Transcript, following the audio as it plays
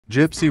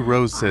Gypsy that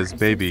Rose are says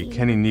baby associated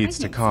Kenny with needs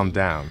to calm pregnancy.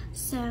 down.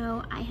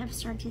 So I have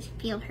started to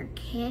feel her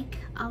kick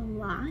a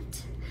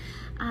lot.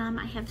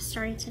 I have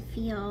started to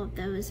feel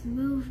those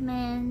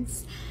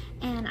movements,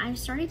 and I've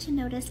started to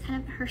notice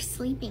kind of her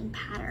sleeping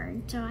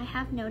pattern. So I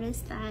have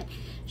noticed that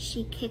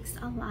she kicks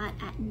a lot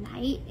at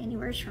night,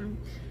 anywhere from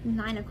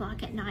 9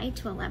 o'clock at night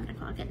to 11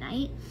 o'clock at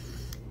night.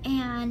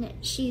 And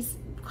she's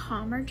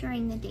calmer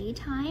during the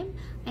daytime.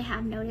 I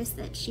have noticed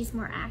that she's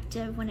more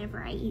active whenever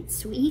I eat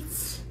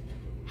sweets.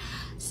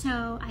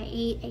 So I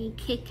ate a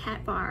Kit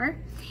Kat bar,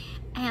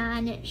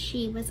 and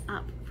she was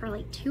up for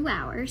like 2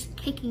 hours,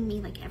 kicking me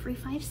like every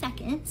 5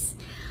 seconds.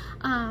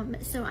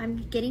 So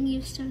I'm getting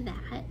used to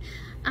that.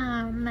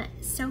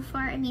 So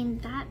far, I mean,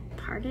 that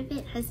part of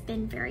it has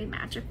been very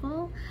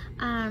magical.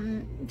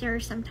 There are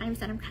some times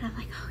that I'm kind of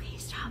like, okay,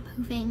 stop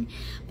moving.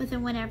 But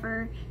then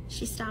whenever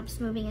she stops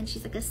moving and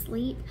she's like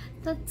asleep,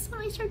 that's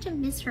when I start to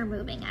miss her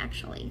moving,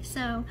 actually.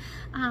 So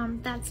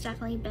that's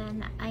definitely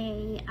been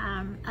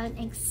an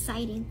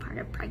exciting part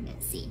of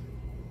pregnancy.